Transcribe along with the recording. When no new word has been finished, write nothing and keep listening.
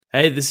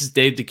Hey, this is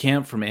Dave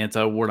DeCamp from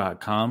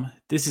antiwar.com.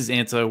 This is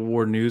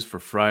anti-war news for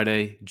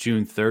Friday,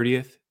 June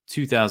 30th,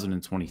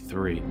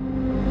 2023.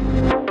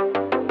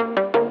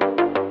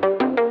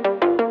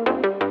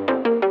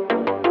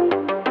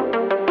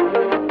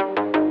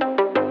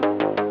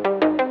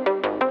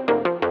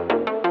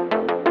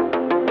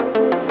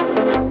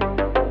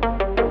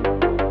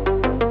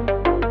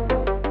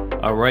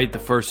 All right, the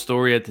first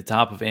story at the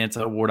top of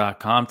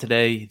antiwar.com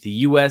today. The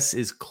U.S.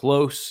 is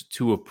close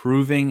to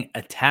approving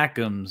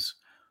ATACMS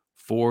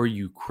for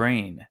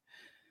Ukraine.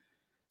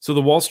 So,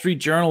 the Wall Street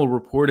Journal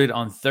reported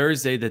on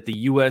Thursday that the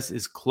U.S.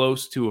 is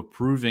close to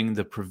approving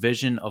the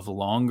provision of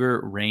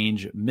longer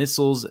range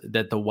missiles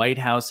that the White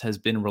House has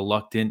been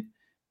reluctant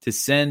to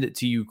send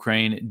to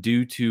Ukraine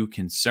due to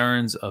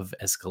concerns of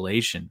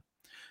escalation.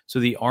 So,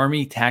 the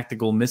Army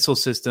Tactical Missile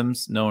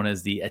Systems, known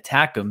as the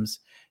ATACMS,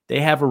 they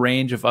have a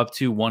range of up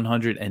to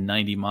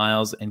 190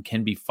 miles and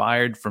can be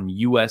fired from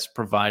U.S.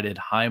 provided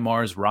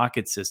HIMARS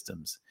rocket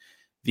systems.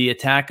 The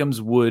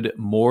ATACMS would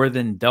more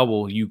than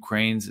double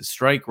Ukraine's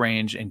strike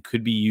range and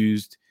could be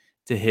used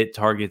to hit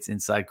targets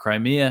inside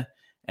Crimea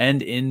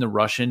and in the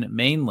Russian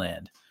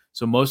mainland.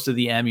 So most of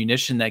the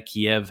ammunition that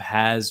Kiev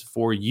has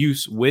for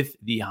use with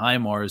the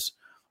HIMARS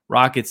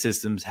rocket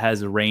systems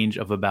has a range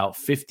of about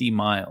 50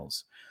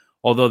 miles.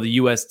 Although the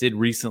U.S. did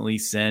recently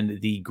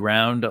send the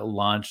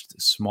ground-launched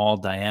small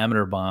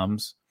diameter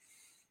bombs,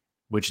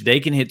 which they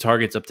can hit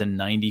targets up to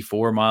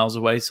 94 miles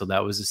away. So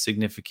that was a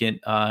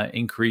significant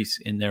increase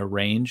in their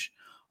range.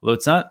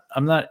 Although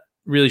I'm not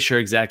really sure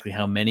exactly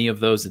how many of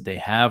those that they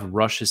have.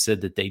 Russia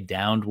said that they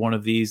downed one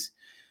of these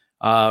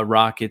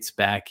rockets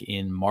back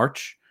in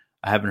March.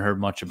 I haven't heard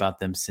much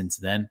about them since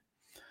then.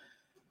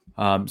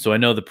 So I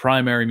know the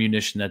primary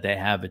munition that they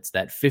have, it's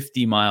that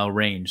 50-mile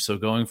range. So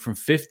going from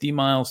 50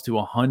 miles to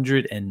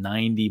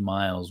 190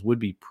 miles would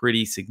be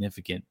pretty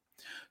significant.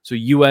 So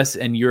U.S.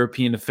 and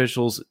European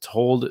officials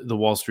told the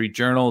Wall Street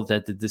Journal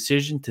that the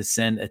decision to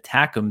send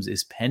ATACMS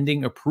is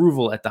pending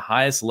approval at the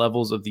highest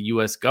levels of the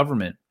U.S.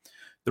 government.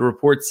 The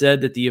report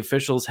said that the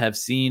officials have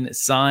seen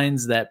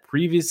signs that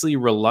previously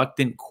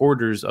reluctant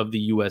quarters of the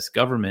U.S.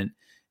 government,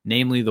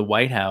 namely the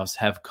White House,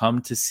 have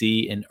come to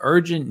see an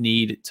urgent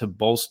need to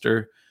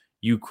bolster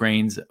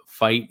Ukraine's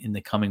fight in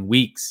the coming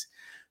weeks.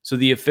 So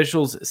the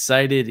officials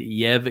cited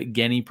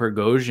Yevgeny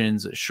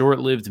Prigozhin's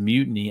short-lived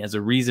mutiny as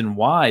a reason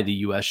why the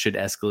U.S. should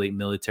escalate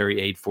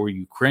military aid for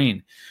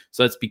Ukraine.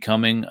 So that's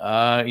becoming,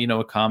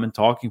 a common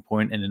talking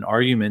point and an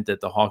argument that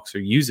the Hawks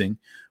are using.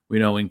 We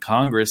know in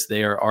Congress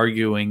they are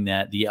arguing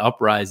that the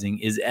uprising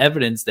is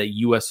evidence that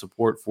U.S.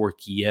 support for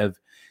Kiev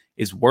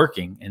is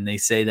working, and they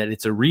say that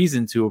it's a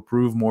reason to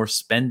approve more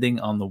spending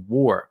on the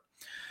war.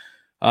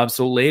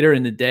 So later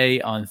in the day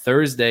on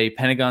Thursday,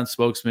 Pentagon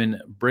spokesman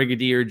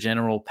Brigadier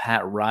General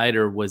Pat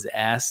Ryder was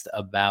asked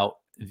about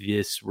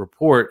this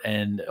report,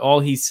 and all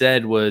he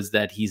said was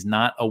that he's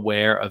not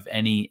aware of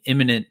any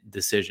imminent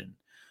decision.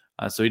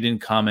 So he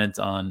didn't comment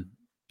on,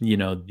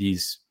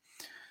 these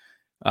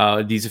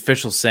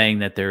officials saying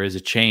that there is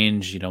a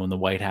change, in the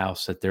White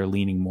House, that they're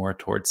leaning more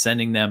towards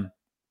sending them.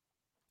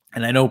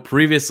 And I know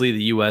previously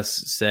the U.S.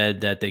 said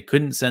that they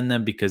couldn't send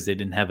them because they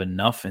didn't have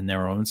enough in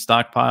their own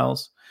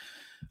stockpiles.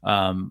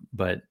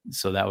 But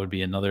so that would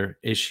be another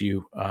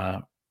issue,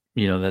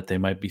 that they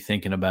might be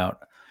thinking about.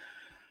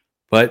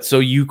 But so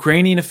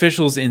Ukrainian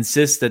officials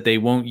insist that they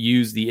won't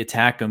use the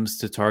ATACMS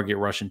to target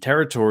Russian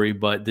territory,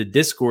 but the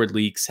Discord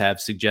leaks have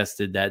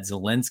suggested that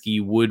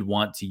Zelensky would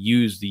want to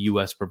use the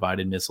U.S.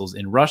 provided missiles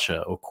in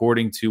Russia.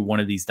 According to one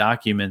of these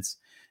documents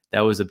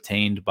that was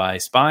obtained by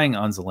spying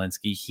on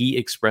Zelensky, he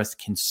expressed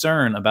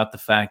concern about the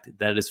fact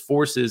that his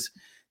forces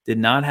did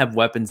not have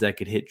weapons that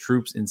could hit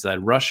troops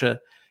inside Russia.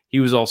 He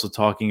was also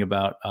talking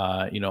about,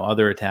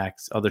 other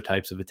attacks, other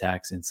types of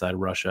attacks inside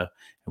Russia.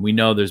 And we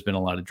know there's been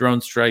a lot of drone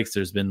strikes.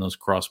 There's been those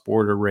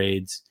cross-border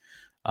raids,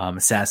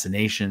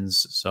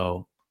 assassinations.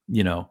 So,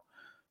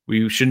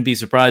 we shouldn't be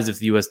surprised if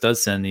the U.S.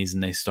 does send these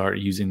and they start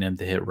using them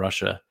to hit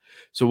Russia.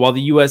 So while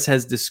the U.S.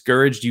 has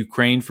discouraged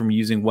Ukraine from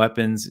using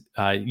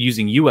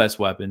U.S.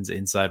 weapons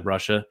inside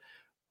Russia,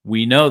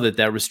 we know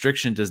that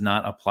restriction does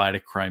not apply to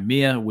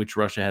Crimea, which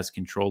Russia has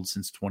controlled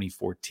since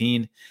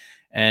 2014.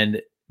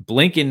 And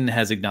Blinken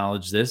has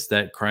acknowledged this,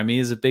 that Crimea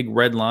is a big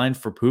red line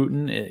for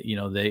Putin.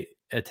 The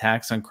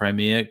attacks on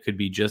Crimea could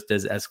be just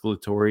as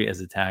escalatory as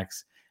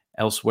attacks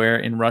elsewhere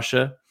in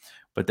Russia,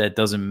 but that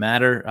doesn't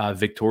matter.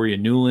 Victoria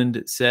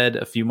Nuland said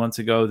a few months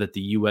ago that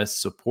the U.S.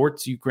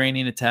 supports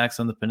Ukrainian attacks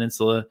on the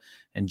peninsula,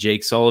 and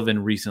Jake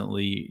Sullivan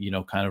recently,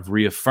 kind of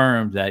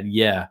reaffirmed that,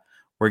 yeah,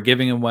 we're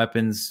giving them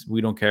weapons.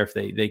 We don't care if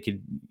they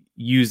could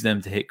use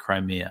them to hit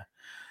Crimea.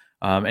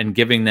 And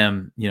giving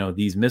them,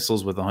 these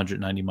missiles with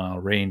 190-mile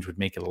range would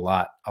make it a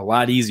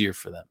lot easier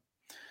for them.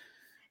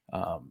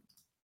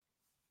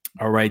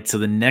 All right, so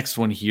the next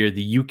one here,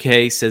 the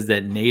UK says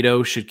that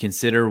NATO should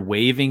consider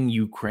waiving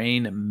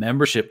Ukraine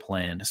membership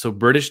plan. So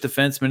British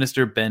Defense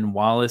Minister Ben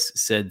Wallace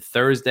said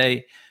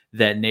Thursday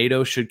that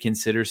NATO should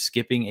consider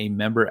skipping a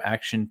member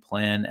action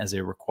plan as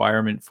a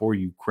requirement for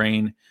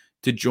Ukraine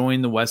to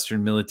join the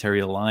Western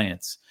Military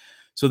Alliance.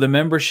 So the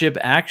membership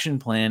action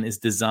plan is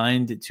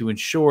designed to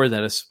ensure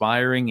that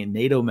aspiring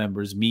NATO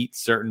members meet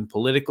certain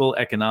political,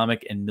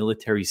 economic, and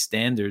military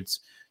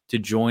standards to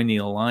join the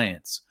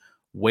alliance.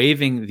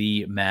 Waiving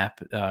the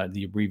MAP,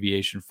 the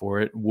abbreviation for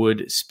it,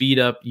 would speed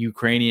up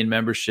Ukrainian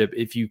membership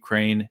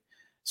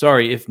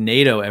if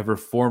NATO ever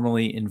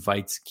formally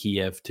invites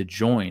Kiev to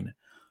join.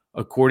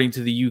 According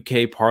to the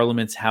UK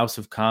Parliament's House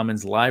of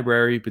Commons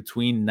library,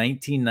 between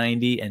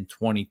 1990 and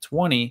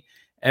 2020,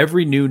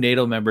 every new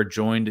NATO member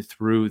joined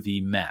through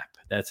the MAP.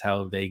 That's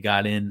how they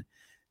got in.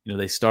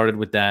 They started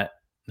with that.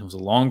 It was a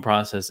long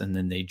process, and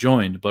then they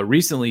joined. But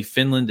recently,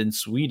 Finland and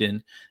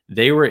Sweden,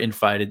 they were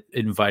invited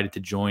to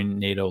join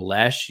NATO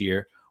last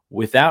year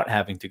without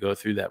having to go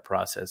through that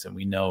process. And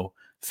we know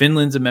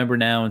Finland's a member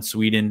now, and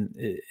Sweden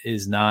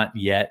is not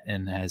yet,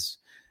 and has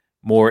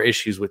more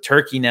issues with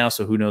Turkey now.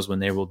 So who knows when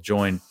they will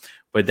join?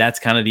 But that's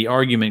kind of the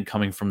argument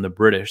coming from the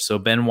British. So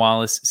Ben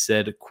Wallace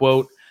said,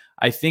 quote,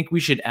 "I think we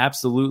should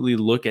absolutely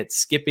look at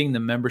skipping the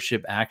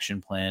membership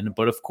action plan.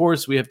 But of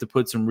course, we have to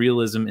put some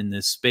realism in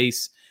this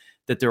space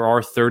that there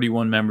are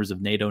 31 members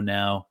of NATO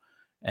now,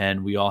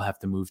 and we all have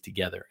to move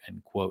together,"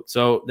 end quote.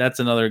 So that's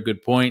another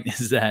good point,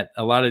 is that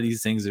a lot of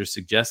these things they're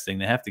suggesting,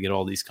 they have to get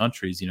all these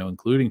countries,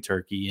 including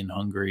Turkey and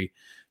Hungary,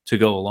 to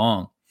go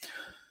along.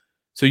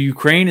 So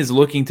Ukraine is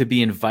looking to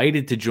be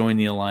invited to join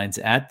the alliance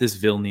at this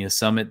Vilnius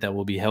summit that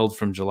will be held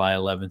from July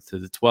 11th to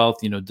the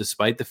 12th,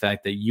 despite the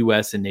fact that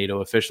U.S. and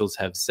NATO officials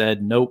have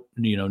said, nope,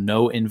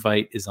 no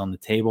invite is on the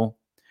table.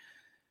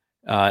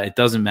 It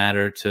doesn't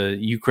matter.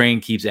 Ukraine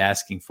keeps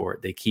asking for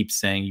it. They keep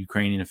saying,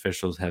 Ukrainian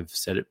officials have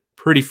said it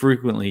pretty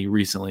frequently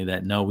recently,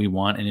 that no, we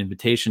want an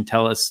invitation.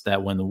 Tell us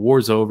that when the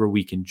war's over,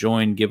 we can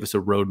join. Give us a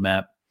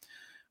roadmap.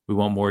 We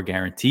want more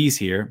guarantees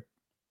here.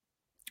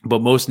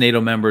 But most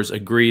NATO members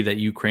agree that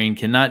Ukraine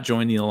cannot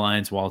join the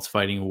alliance while it's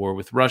fighting a war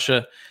with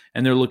Russia,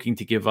 and they're looking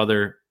to give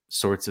other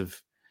sorts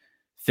of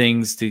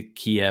things to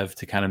Kiev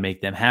to kind of make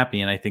them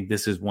happy. And I think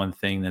this is one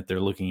thing that they're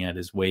looking at,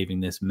 is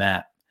waiving this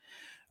MAP.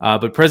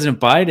 But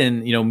President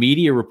Biden,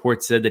 media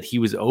reports said that he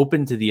was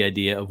open to the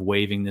idea of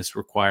waiving this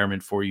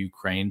requirement for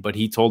Ukraine, but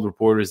he told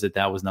reporters that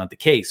that was not the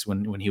case.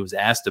 When he was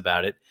asked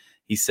about it,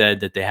 he said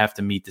that they have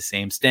to meet the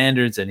same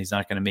standards, and he's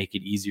not going to make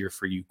it easier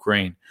for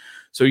Ukraine.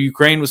 So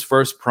Ukraine was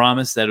first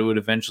promised that it would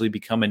eventually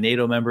become a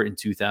NATO member in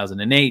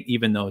 2008,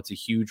 even though it's a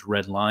huge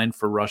red line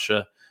for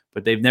Russia,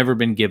 but they've never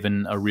been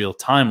given a real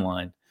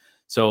timeline.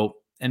 So,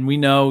 and we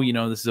know,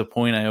 this is a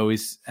point I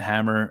always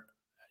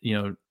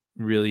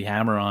really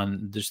hammer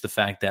on, just the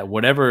fact that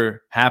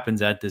whatever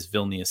happens at this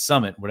Vilnius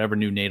summit, whatever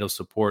new NATO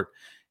support,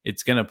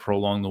 it's going to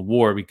prolong the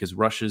war, because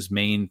Russia's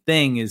main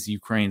thing is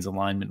Ukraine's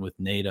alignment with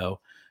NATO.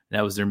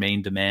 That was their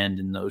main demand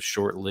in those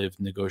short-lived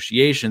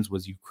negotiations,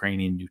 was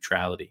Ukrainian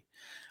neutrality.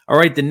 All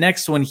right, the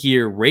next one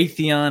here,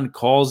 Raytheon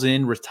calls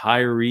in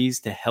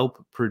retirees to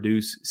help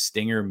produce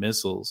Stinger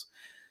missiles.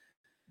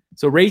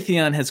 So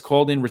Raytheon has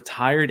called in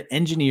retired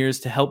engineers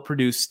to help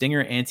produce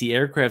Stinger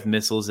anti-aircraft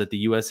missiles that the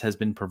U.S. has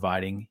been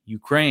providing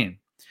Ukraine.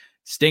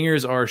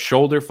 Stingers are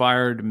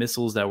shoulder-fired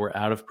missiles that were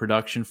out of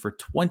production for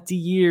 20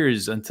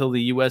 years until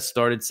the U.S.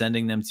 started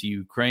sending them to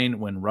Ukraine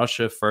when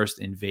Russia first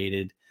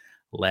invaded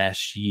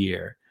last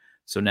year.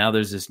 So now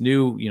there's this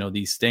new,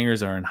 these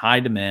Stingers are in high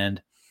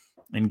demand.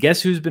 And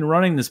guess who's been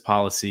running this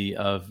policy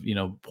of,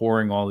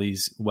 pouring all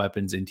these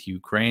weapons into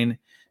Ukraine?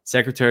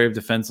 Secretary of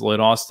Defense Lloyd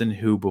Austin,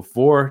 who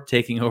before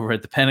taking over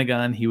at the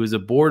Pentagon, he was a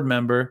board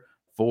member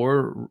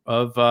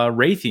of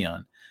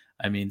Raytheon.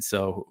 I mean,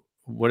 so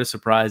what a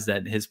surprise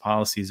that his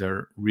policies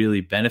are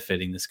really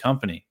benefiting this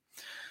company.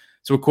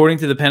 So according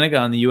to the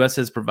Pentagon, the U.S.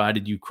 has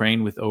provided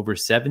Ukraine with over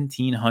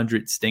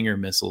 1,700 Stinger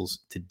missiles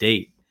to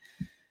date.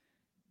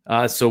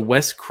 So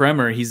Wes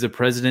Kremer, he's the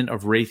president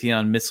of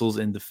Raytheon Missiles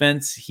and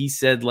Defense. He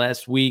said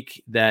last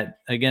week that,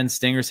 again,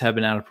 Stingers have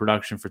been out of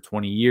production for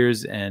 20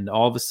 years. And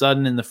all of a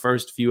sudden, in the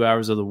first few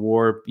hours of the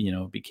war,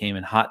 became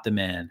in hot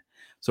demand.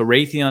 So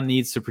Raytheon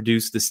needs to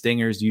produce the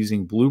Stingers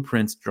using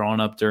blueprints drawn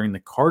up during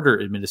the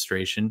Carter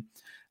administration,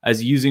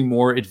 as using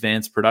more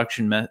advanced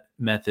production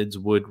methods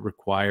would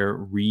require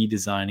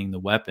redesigning the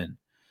weapon.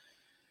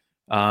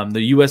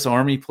 The U.S.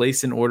 Army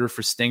placed an order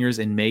for Stingers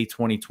in May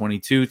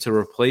 2022 to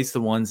replace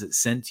the ones it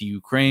sent to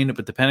Ukraine,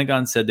 but the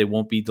Pentagon said they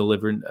won't be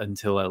delivered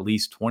until at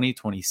least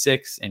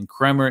 2026, and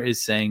Kremer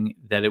is saying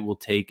that it will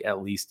take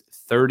at least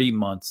 30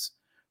 months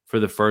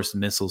for the first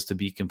missiles to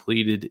be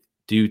completed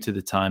due to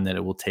the time that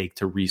it will take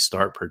to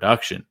restart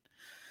production.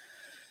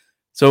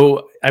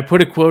 So I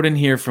put a quote in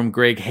here from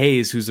Greg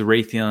Hayes, who's the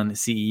Raytheon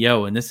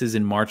CEO, and this is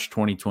in March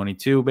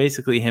 2022,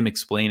 basically him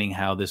explaining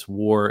how this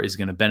war is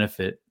going to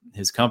benefit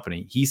his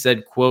company. He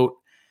said, quote,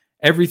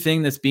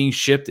 "Everything that's being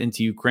shipped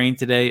into Ukraine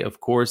today, of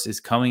course,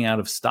 is coming out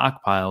of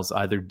stockpiles,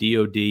 either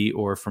DOD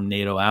or from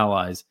NATO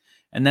allies.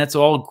 And that's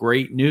all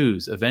great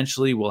news.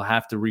 Eventually, we'll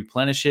have to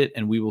replenish it,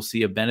 and we will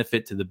see a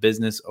benefit to the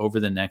business over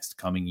the next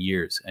coming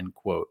years," end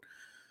quote.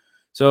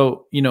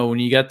 So, when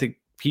you got the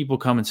people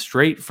coming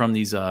straight from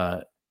these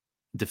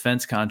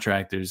defense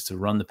contractors to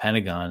run the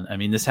Pentagon. I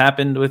mean, this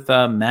happened with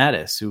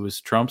Mattis, who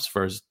was Trump's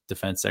first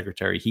defense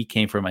secretary. He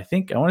came from, I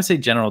want to say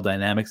General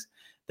Dynamics.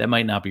 that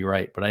might not be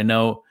right. But I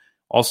know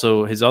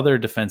also his other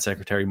defense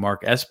secretary,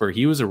 Mark Esper,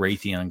 he was a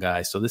Raytheon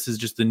guy. So this is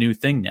just the new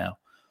thing now.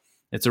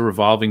 It's a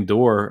revolving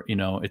door.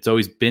 It's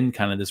always been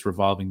kind of this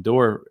revolving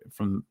door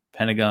from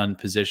Pentagon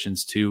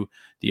positions to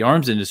the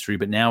arms industry,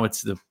 but now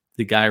it's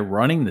the guy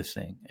running the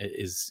thing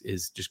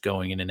is just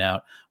going in and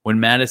out. When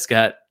Mattis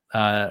got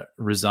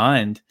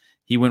resigned,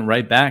 he went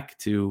right back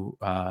to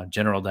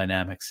General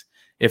Dynamics.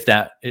 If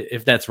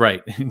that's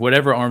right,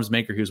 whatever arms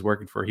maker he was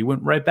working for, he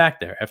went right back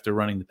there after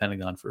running the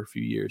Pentagon for a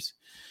few years.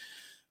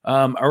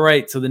 All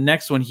right, so the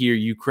next one here,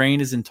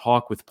 Ukraine is in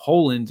talk with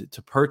Poland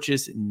to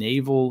purchase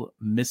naval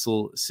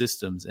missile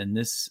systems. And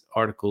this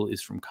article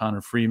is from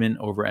Connor Freeman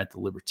over at the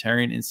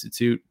Libertarian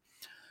Institute.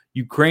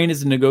 Ukraine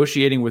is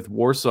negotiating with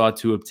Warsaw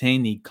to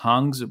obtain the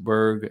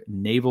Kongsberg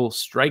naval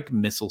strike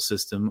missile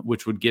system,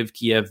 which would give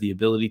Kiev the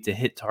ability to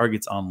hit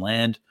targets on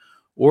land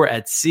or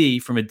at sea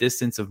from a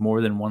distance of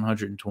more than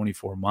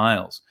 124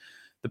 miles.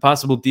 The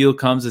possible deal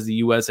comes as the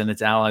U.S. and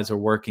its allies are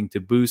working to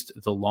boost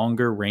the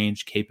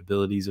longer-range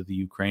capabilities of the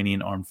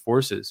Ukrainian armed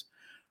forces.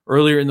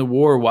 Earlier in the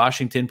war,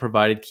 Washington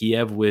provided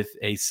Kiev with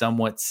a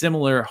somewhat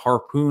similar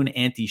Harpoon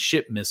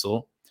anti-ship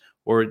missile,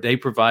 or they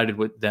provided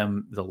with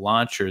them the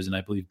launchers, and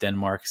I believe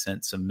Denmark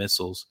sent some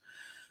missiles.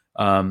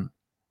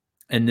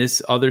 And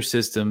this other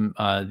system,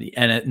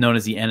 known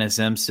as the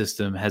NSM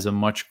system, has a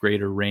much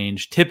greater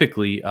range.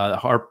 Typically,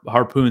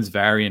 Harpoons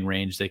vary in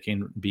range. They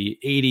can be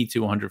 80 to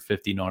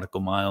 150 nautical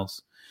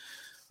miles.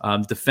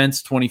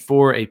 Defense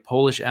 24, a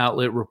Polish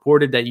outlet,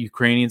 reported that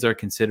Ukrainians are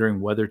considering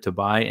whether to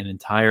buy an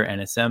entire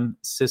NSM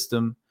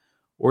system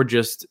or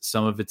just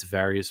some of its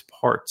various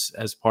parts.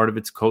 As part of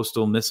its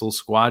coastal missile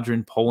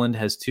squadron, Poland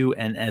has 2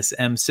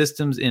 NSM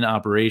systems in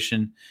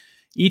operation.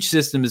 Each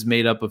system is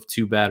made up of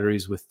 2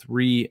 batteries with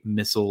 3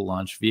 missile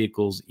launch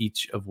vehicles,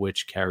 each of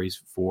which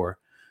carries 4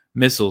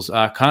 missiles.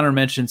 Connor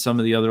mentioned some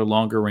of the other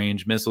longer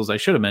range missiles. I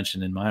should have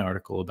mentioned in my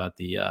article about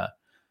the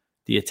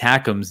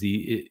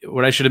ATACMS.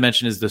 What I should have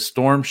mentioned is the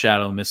Storm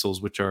Shadow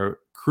missiles, which are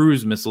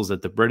cruise missiles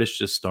that the British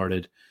just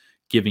started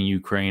giving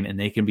Ukraine, and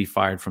they can be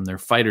fired from their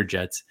fighter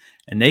jets,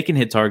 and they can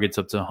hit targets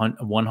up to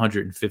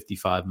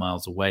 155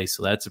 miles away.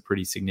 So that's a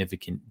pretty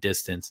significant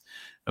distance.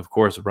 Of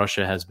course,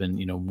 Russia has been,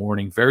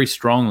 warning very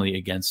strongly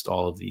against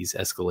all of these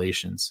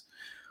escalations.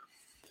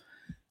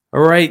 All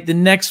right, the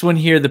next one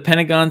here, the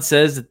Pentagon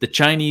says that the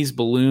Chinese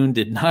balloon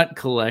did not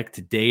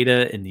collect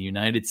data in the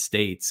United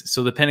States.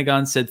 So the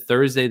Pentagon said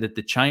Thursday that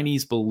the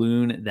Chinese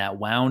balloon that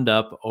wound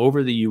up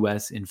over the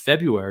U.S. in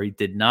February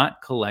did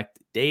not collect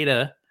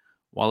data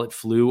while it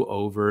flew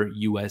over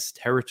U.S.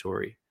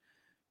 territory.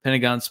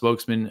 Pentagon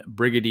spokesman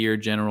Brigadier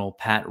General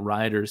Pat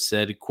Ryder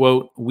said,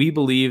 quote, "We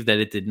believe that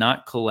it did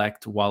not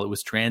collect while it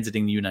was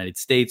transiting the United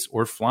States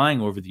or flying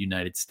over the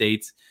United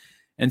States,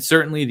 and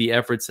certainly the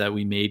efforts that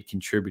we made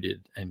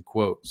contributed," end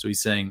quote. So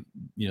he's saying,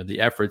 the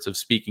efforts of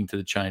speaking to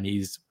the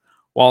Chinese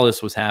while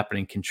this was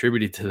happening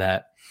contributed to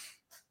that.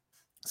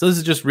 So this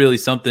is just really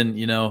something,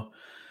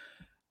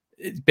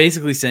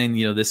 basically saying,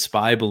 this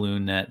spy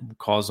balloon that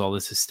caused all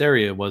this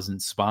hysteria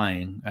wasn't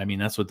spying. I mean,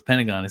 that's what the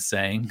Pentagon is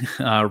saying.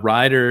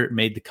 Ryder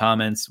made the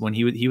comments when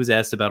he was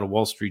asked about a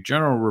Wall Street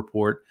Journal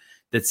report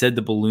that said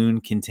the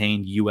balloon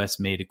contained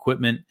U.S.-made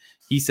equipment.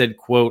 He said,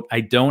 quote,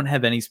 "I don't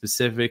have any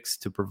specifics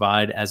to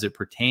provide as it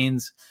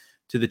pertains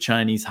to the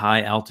Chinese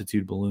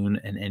high-altitude balloon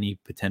and any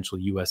potential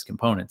U.S.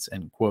 components,"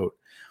 end quote.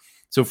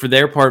 So for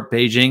their part,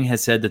 Beijing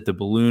has said that the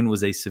balloon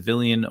was a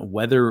civilian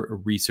weather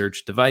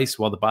research device,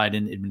 while the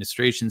Biden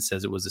administration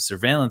says it was a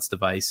surveillance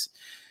device.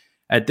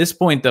 At this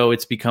point, though,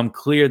 it's become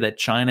clear that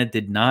China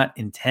did not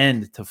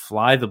intend to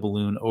fly the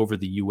balloon over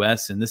the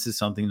U.S., and this is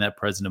something that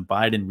President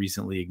Biden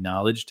recently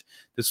acknowledged.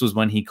 This was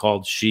when he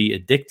called Xi a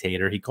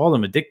dictator. He called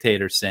him a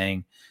dictator,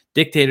 saying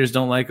dictators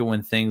don't like it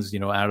when things,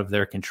 out of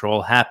their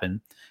control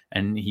happen,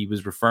 and he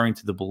was referring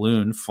to the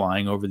balloon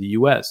flying over the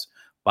U.S.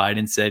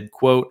 Biden said,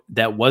 quote,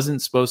 "That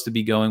wasn't supposed to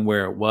be going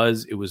where it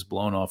was. It was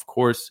blown off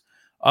course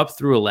up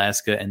through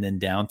Alaska and then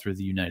down through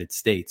the United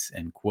States,"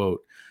 end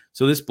quote.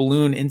 So this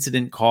balloon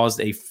incident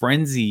caused a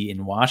frenzy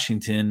in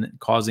Washington,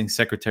 causing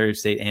Secretary of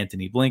State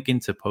Antony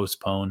Blinken to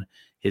postpone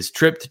his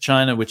trip to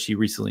China, which he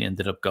recently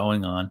ended up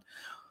going on.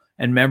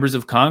 And members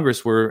of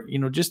Congress were,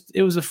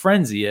 it was a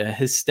frenzy, a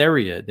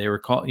hysteria. They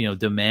were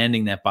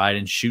demanding that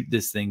Biden shoot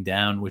this thing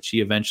down, which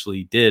he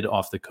eventually did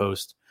off the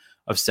coast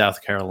of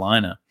South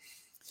Carolina.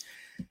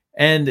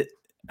 And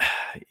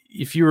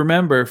if you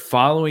remember,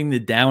 following the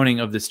downing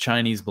of this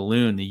Chinese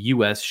balloon, the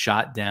U.S.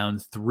 shot down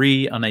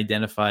 3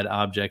 unidentified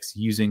objects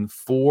using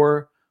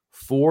 4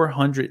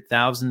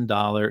 $400,000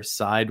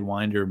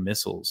 Sidewinder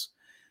missiles.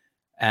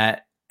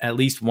 At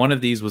least one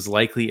of these was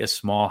likely a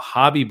small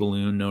hobby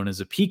balloon known as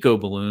a Pico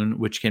balloon,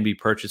 which can be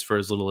purchased for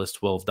as little as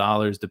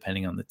 $12,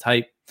 depending on the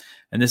type.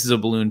 And this is a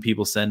balloon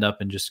people send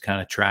up and just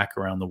kind of track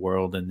around the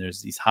world. And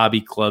there's these hobby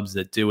clubs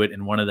that do it.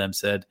 And one of them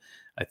said,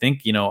 I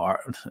think,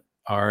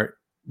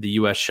 the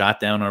U.S. shot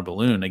down our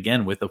balloon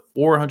again with a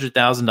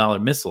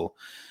 $400,000 missile.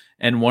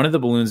 And one of the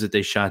balloons that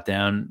they shot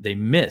down, they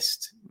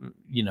missed,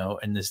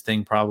 and this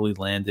thing probably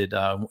landed.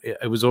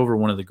 It was over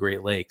one of the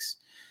Great Lakes.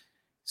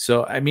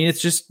 So, I mean,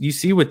 it's just you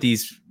see what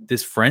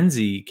this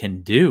frenzy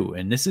can do,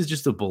 and this is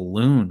just a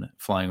balloon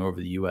flying over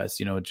the U.S.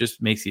 It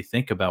just makes you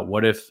think about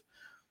what if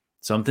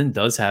something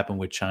does happen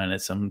with China,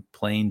 some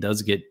plane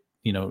does get,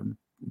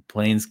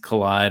 planes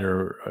collide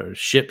or a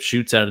ship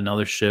shoots at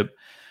another ship.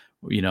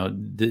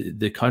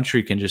 The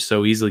country can just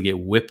so easily get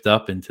whipped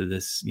up into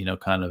this,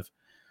 kind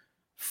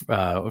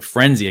of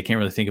frenzy. I can't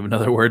really think of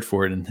another word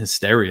for it, in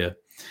hysteria.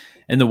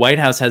 And the White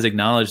House has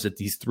acknowledged that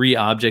these three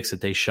objects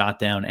that they shot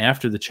down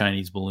after the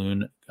Chinese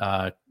balloon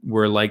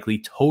were likely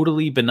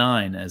totally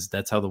benign, as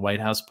that's how the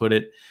White House put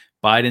it.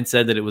 Biden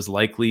said that it was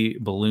likely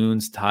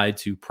balloons tied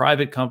to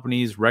private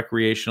companies,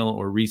 recreational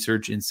or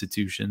research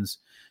institutions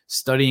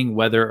studying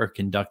weather or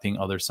conducting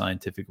other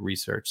scientific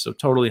research. So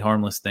totally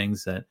harmless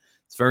things that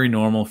it's very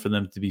normal for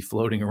them to be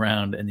floating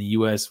around. And the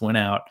U.S. went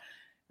out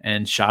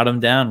and shot them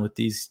down with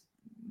these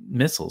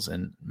missiles.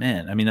 And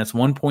man, I mean, that's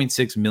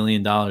 $1.6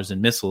 million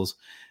in missiles.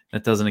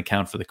 That doesn't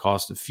account for the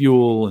cost of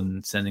fuel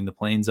and sending the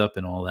planes up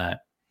and all that.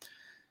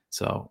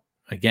 So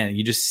again,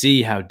 you just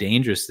see how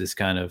dangerous this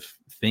kind of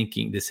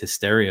thinking, this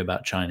hysteria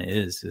about China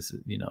is. This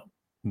is,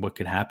 what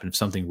could happen if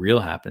something real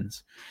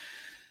happens.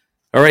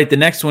 All right, the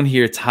next one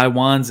here,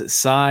 Taiwan's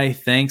Tsai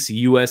thanks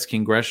U.S.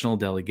 congressional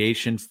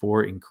delegation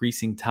for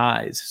increasing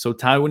ties. So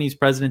Taiwanese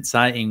President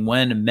Tsai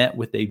Ing-wen met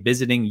with a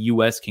visiting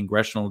U.S.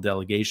 congressional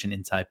delegation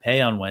in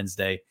Taipei on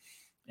Wednesday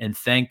and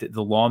thanked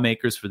the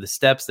lawmakers for the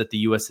steps that the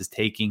U.S. is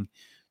taking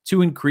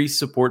to increase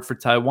support for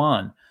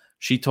Taiwan.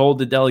 She told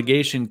the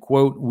delegation,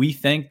 quote, "We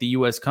thank the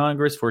U.S.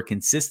 Congress for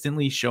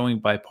consistently showing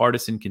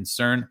bipartisan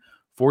concern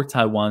for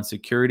Taiwan's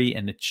security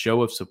and its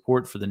show of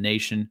support for the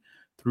nation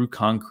through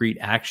concrete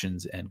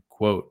actions," end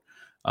quote.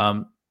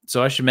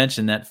 So I should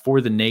mention that "for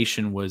the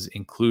nation" was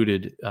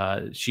included.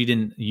 She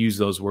didn't use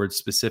those words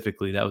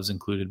specifically. That was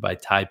included by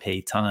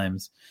Taipei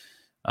Times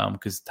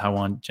because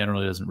Taiwan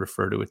generally doesn't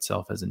refer to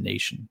itself as a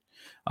nation.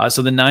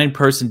 So the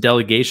 9-person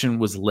delegation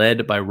was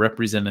led by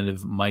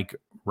Representative Mike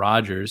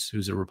Rogers,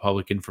 who's a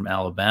Republican from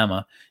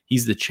Alabama.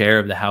 He's the chair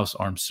of the House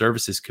Armed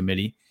Services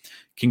Committee.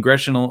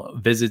 Congressional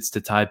visits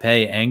to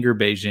Taipei anger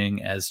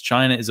Beijing as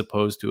China is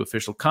opposed to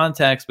official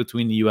contacts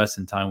between the U.S.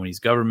 and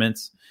Taiwanese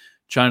governments.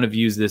 China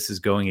views this as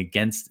going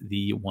against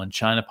the One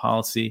China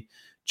policy.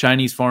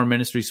 Chinese Foreign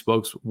Ministry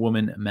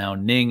spokeswoman Mao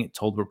Ning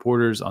told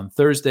reporters on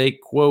Thursday,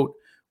 quote,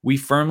 "We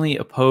firmly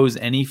oppose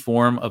any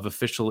form of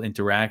official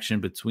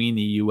interaction between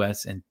the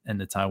U.S. and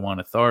the Taiwan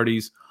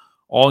authorities.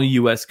 All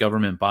U.S.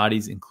 government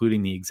bodies,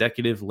 including the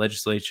executive,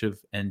 legislative,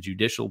 and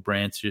judicial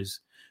branches,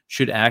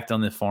 should act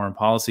on the foreign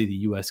policy the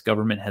U.S.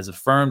 government has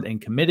affirmed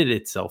and committed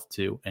itself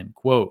to," end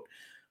quote.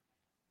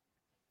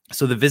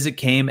 So the visit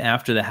came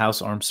after the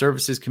House Armed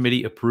Services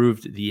Committee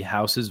approved the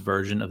House's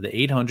version of the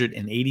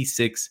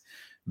 $886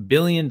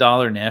 billion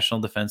National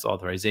Defense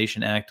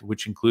Authorization Act,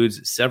 which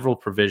includes several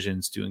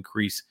provisions to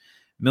increase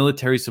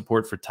military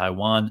support for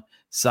Taiwan.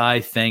 Tsai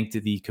thanked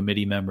the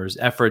committee members'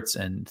 efforts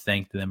and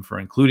thanked them for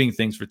including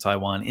things for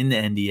Taiwan in the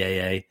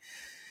NDAA.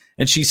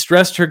 And she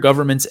stressed her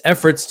government's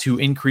efforts to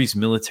increase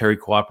military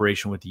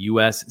cooperation with the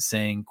U.S.,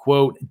 saying,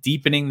 quote,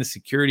 "Deepening the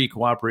security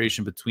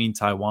cooperation between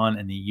Taiwan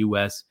and the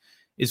U.S.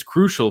 is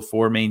crucial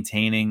for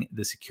maintaining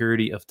the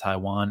security of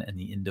Taiwan and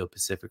the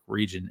Indo-Pacific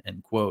region,"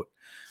 end quote.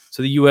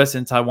 So the U.S.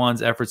 and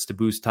Taiwan's efforts to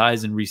boost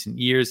ties in recent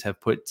years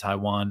have put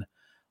Taiwan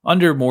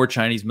under more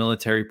Chinese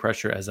military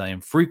pressure, as I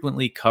am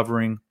frequently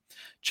covering.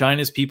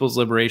 China's People's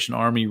Liberation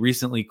Army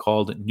recently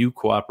called new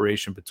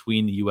cooperation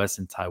between the U.S.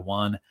 and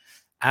Taiwan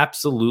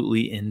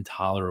absolutely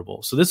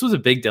intolerable. So this was a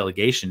big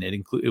delegation.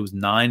 It was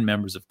 9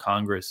 members of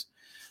Congress,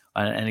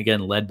 and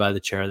again, led by the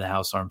chair of the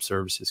House Armed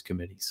Services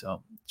Committee.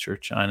 So sure,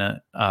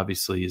 China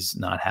obviously is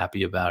not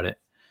happy about it.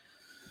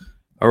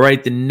 All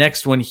right, the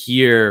next one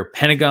here,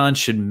 Pentagon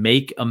should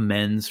make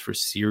amends for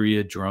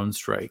Syria drone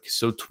strike.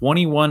 So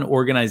 21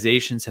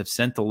 organizations have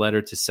sent a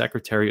letter to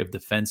Secretary of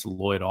Defense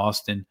Lloyd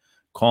Austin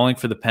calling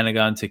for the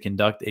Pentagon to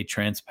conduct a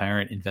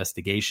transparent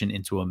investigation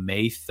into a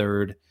May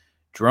 3rd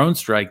drone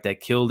strike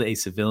that killed a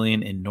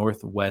civilian in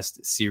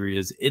northwest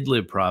Syria's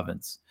Idlib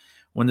province.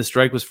 When the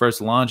strike was first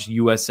launched,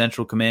 U.S.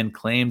 Central Command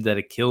claimed that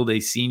it killed a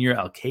senior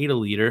al-Qaeda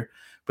leader,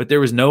 but there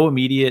was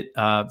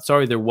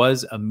there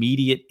was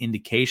immediate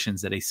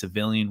indications that a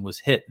civilian was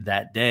hit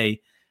that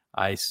day.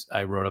 I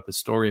wrote up a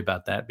story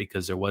about that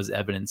because there was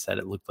evidence that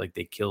it looked like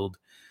they killed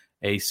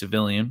a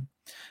civilian.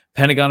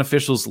 Pentagon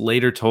officials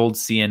later told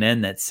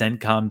CNN that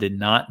CENTCOM did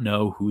not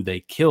know who they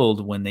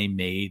killed when they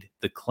made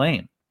the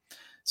claim.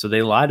 So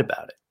they lied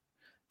about it.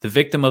 The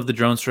victim of the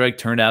drone strike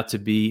turned out to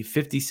be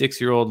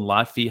 56-year-old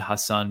Lotfi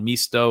Hassan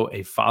Misto,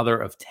 a father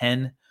of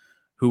 10,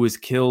 who was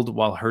killed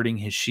while herding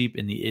his sheep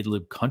in the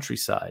Idlib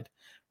countryside.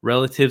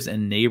 Relatives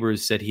and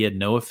neighbors said he had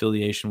no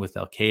affiliation with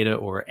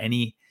al-Qaeda or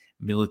any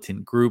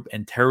militant group,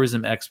 and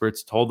terrorism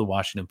experts told the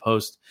Washington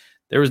Post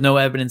there was no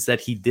evidence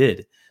that he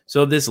did.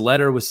 So this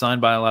letter was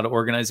signed by a lot of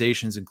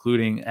organizations,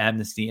 including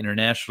Amnesty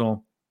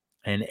International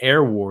and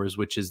Air Wars,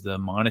 which is the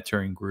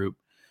monitoring group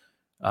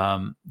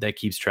that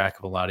keeps track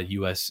of a lot of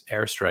U.S.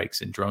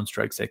 airstrikes and drone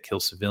strikes that kill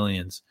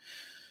civilians.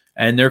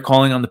 And they're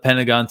calling on the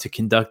Pentagon to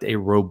conduct a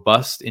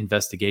robust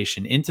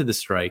investigation into the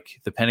strike.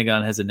 The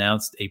Pentagon has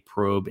announced a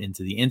probe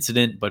into the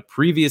incident, but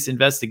previous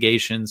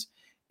investigations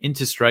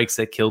into strikes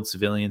that killed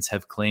civilians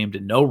have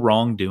claimed no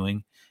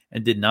wrongdoing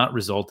and did not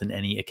result in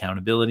any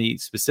accountability.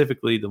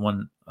 Specifically, the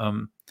one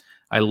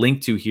I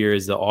linked to here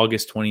is the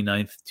August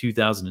 29th,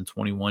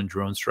 2021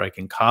 drone strike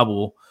in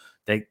Kabul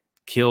that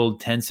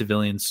killed 10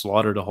 civilians,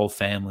 slaughtered a whole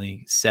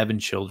family, 7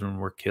 children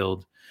were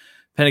killed.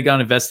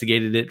 Pentagon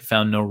investigated it,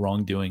 found no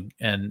wrongdoing,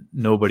 and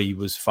nobody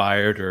was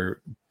fired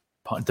or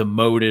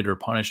demoted or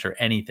punished or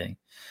anything.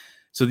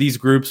 So these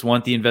groups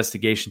want the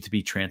investigation to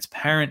be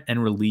transparent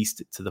and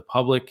released to the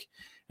public.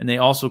 And they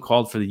also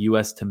called for the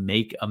U.S. to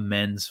make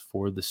amends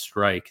for the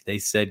strike. They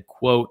said,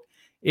 quote,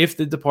 "If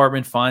the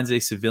department finds a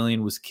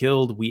civilian was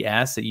killed, we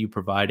ask that you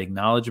provide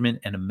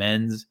acknowledgement and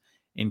amends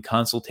in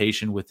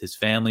consultation with his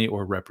family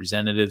or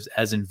representatives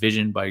as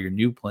envisioned by your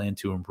new plan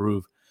to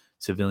improve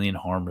civilian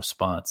harm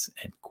response,"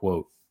 end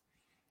quote.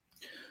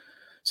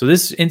 So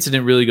this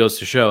incident really goes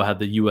to show how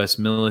the U.S.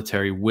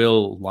 military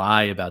will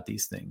lie about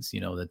these things,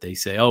 that they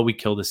say, oh, we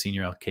killed a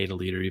senior al-Qaeda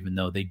leader, even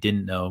though they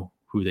didn't know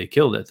who they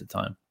killed at the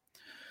time.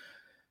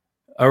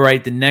 All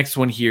right, the next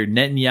one here,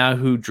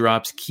 Netanyahu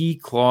drops key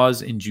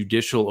clause in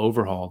judicial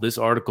overhaul. This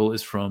article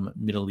is from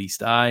Middle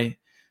East Eye.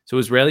 So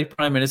Israeli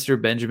Prime Minister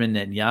Benjamin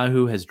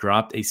Netanyahu has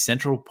dropped a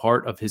central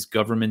part of his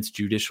government's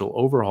judicial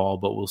overhaul,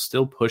 but will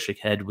still push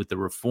ahead with the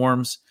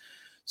reforms.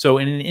 So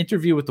in an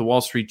interview with the Wall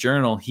Street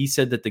Journal, he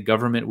said that the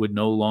government would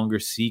no longer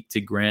seek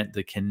to grant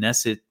the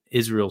Knesset,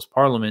 Israel's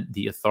parliament,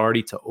 the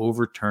authority to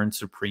overturn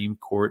Supreme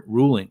Court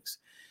rulings.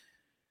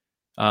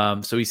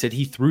 So he said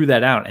he threw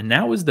that out. And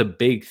that was the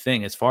big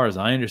thing, as far as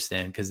I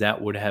understand, because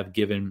that would have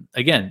given,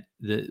 again,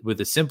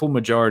 with a simple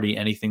majority,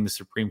 anything the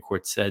Supreme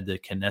Court said, the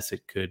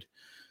Knesset could,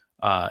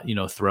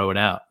 throw it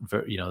out.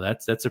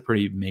 That's a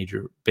pretty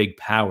major, big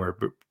power,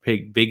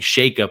 big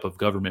shakeup of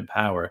government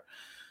power.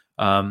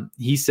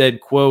 He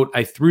said, quote,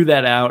 "I threw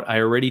that out. I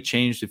already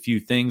changed a few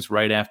things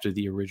right after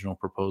the original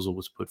proposal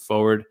was put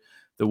forward.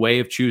 The way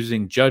of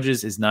choosing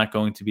judges is not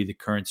going to be the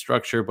current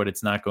structure, but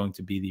it's not going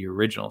to be the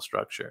original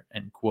structure,"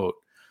 end quote.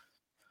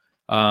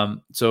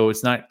 So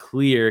it's not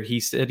clear.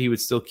 He said he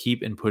would still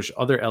keep and push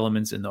other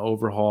elements in the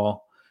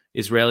overhaul.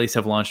 Israelis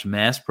have launched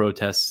mass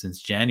protests since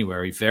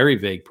January, very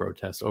vague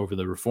protests over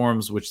the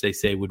reforms, which they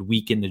say would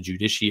weaken the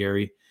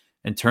judiciary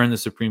and turn the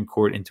Supreme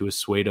Court into a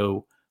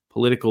pseudo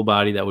political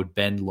body that would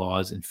bend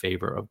laws in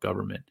favor of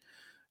government.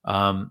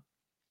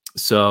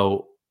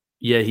 So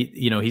yeah,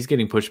 he's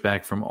getting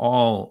pushback from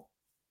all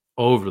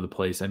over the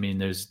place. I mean,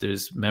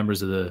 there's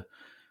members of the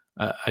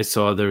I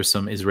saw there were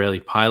some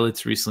Israeli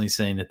pilots recently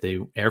saying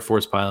that Air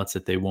Force pilots,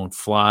 that they won't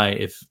fly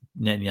if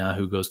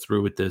Netanyahu goes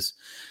through with this.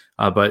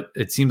 But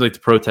it seems like the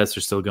protests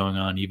are still going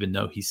on, even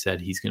though he said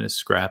he's going to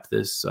scrap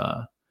this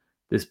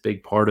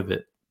big part of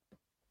it.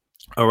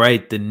 All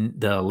right,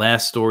 the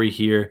last story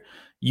here.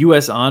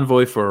 U.S.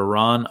 envoy for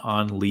Iran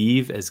on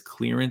leave as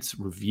clearance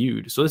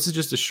reviewed. So this is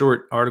just a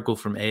short article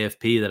from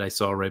AFP that I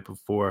saw right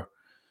before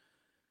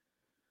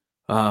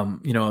I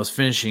was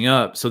finishing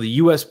up. So the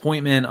U.S.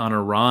 point man on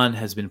Iran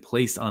has been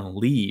placed on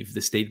leave,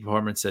 the State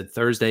Department said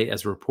Thursday,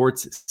 as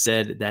reports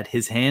said that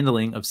his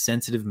handling of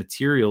sensitive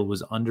material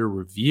was under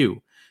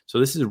review. So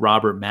this is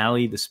Robert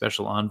Malley, the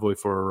special envoy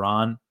for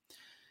Iran.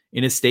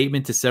 In a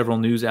statement to several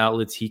news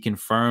outlets, he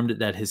confirmed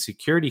that his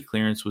security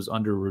clearance was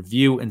under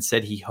review and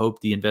said he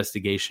hoped the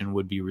investigation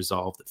would be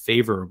resolved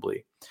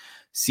favorably.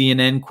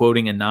 CNN,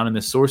 quoting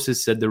anonymous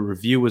sources, said the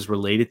review was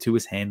related to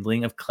his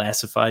handling of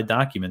classified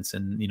documents.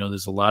 And,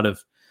 there's a lot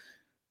of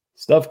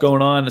stuff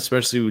going on,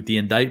 especially with the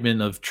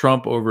indictment of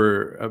Trump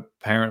over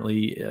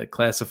apparently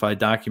classified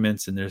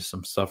documents. And there's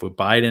some stuff with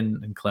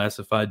Biden and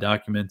classified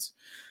documents.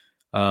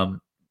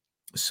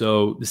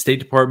 So the State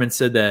Department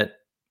said that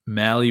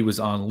Malley was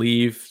on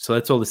leave. So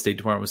that's all the State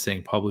Department was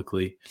saying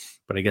publicly.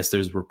 But I guess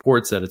there's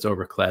reports that it's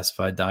over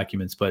classified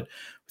documents. But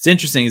what's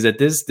interesting is that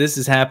this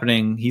is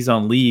happening. He's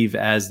on leave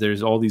as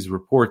there's all these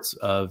reports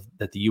of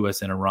that the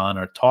U.S. and Iran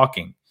are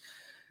talking.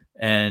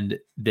 And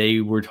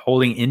they were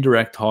holding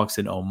indirect talks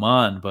in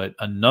Oman. But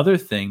another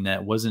thing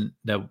that was in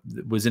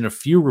a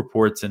few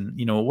reports, and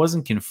it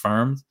wasn't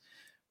confirmed,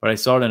 but I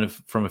saw it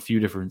from a few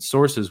different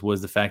sources,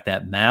 was the fact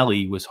that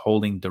Malley was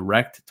holding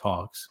direct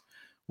talks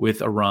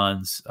with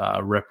Iran's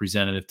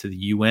representative to the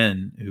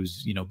UN,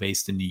 who's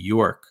based in New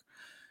York.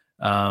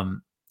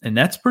 And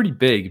that's pretty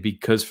big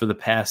because for the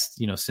past,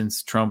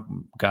 since Trump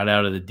got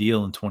out of the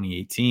deal in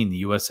 2018, the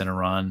U.S. and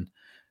Iran,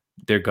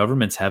 their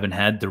governments haven't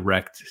had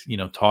direct,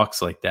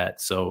 talks like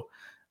that. So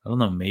I don't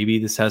know, maybe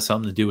this has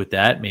something to do with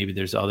that. Maybe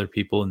there's other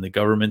people in the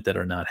government that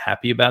are not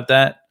happy about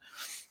that.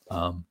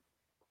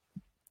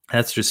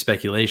 That's just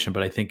speculation,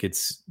 but I think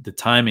the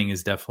timing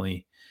is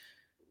definitely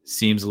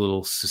seems a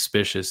little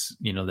suspicious,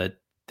 that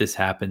this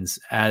happens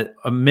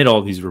amid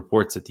all these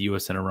reports that the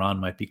U.S. and Iran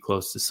might be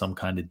close to some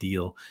kind of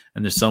deal.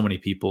 And there's so many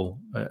people,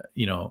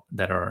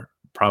 that are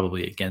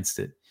probably against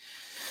it.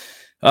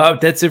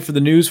 That's it for the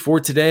news for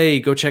today.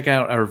 Go check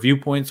out our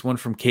viewpoints. One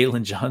from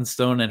Caitlin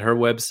Johnstone and her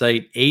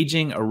website.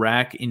 Aging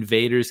Iraq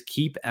invaders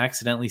keep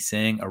accidentally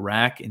saying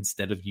Iraq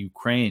instead of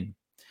Ukraine.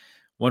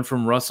 One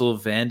from Russell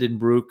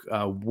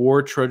Vandenbroek.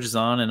 War trudges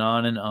on and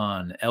on and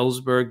on.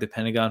 Ellsberg, the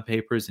Pentagon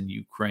Papers, and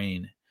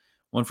Ukraine.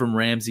 One from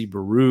Ramsey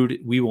Baroud.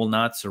 We will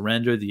not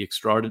surrender. The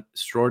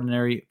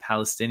extraordinary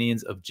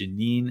Palestinians of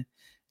Jenin.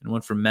 And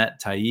one from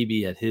Matt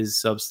Taibbi at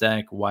his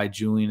Substack, Why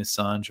Julian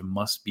Assange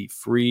Must Be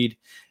Freed.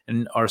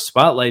 And our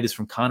spotlight is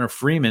from Connor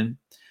Freeman.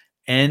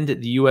 End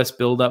the U.S.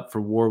 buildup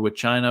for war with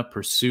China.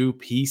 Pursue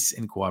peace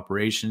and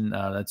cooperation.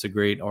 That's a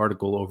great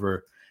article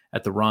over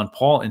at the Ron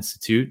Paul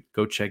Institute.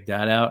 Go check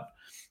that out.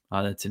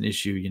 That's an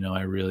issue,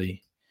 I'm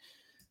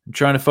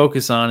trying to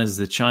focus on is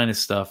the China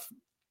stuff.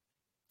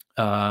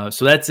 So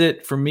that's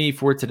it for me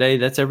for today.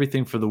 That's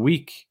everything for the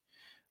week.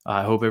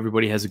 I hope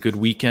everybody has a good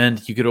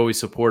weekend. You could always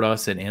support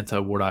us at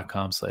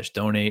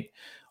antiwar.com/donate.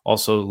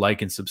 Also,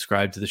 like and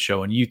subscribe to the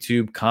show on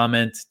YouTube.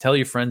 Comment, tell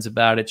your friends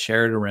about it,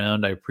 share it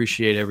around. I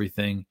appreciate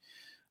everything.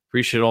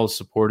 Appreciate all the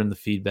support and the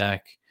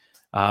feedback.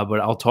 But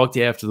I'll talk to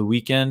you after the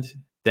weekend.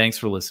 Thanks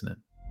for listening.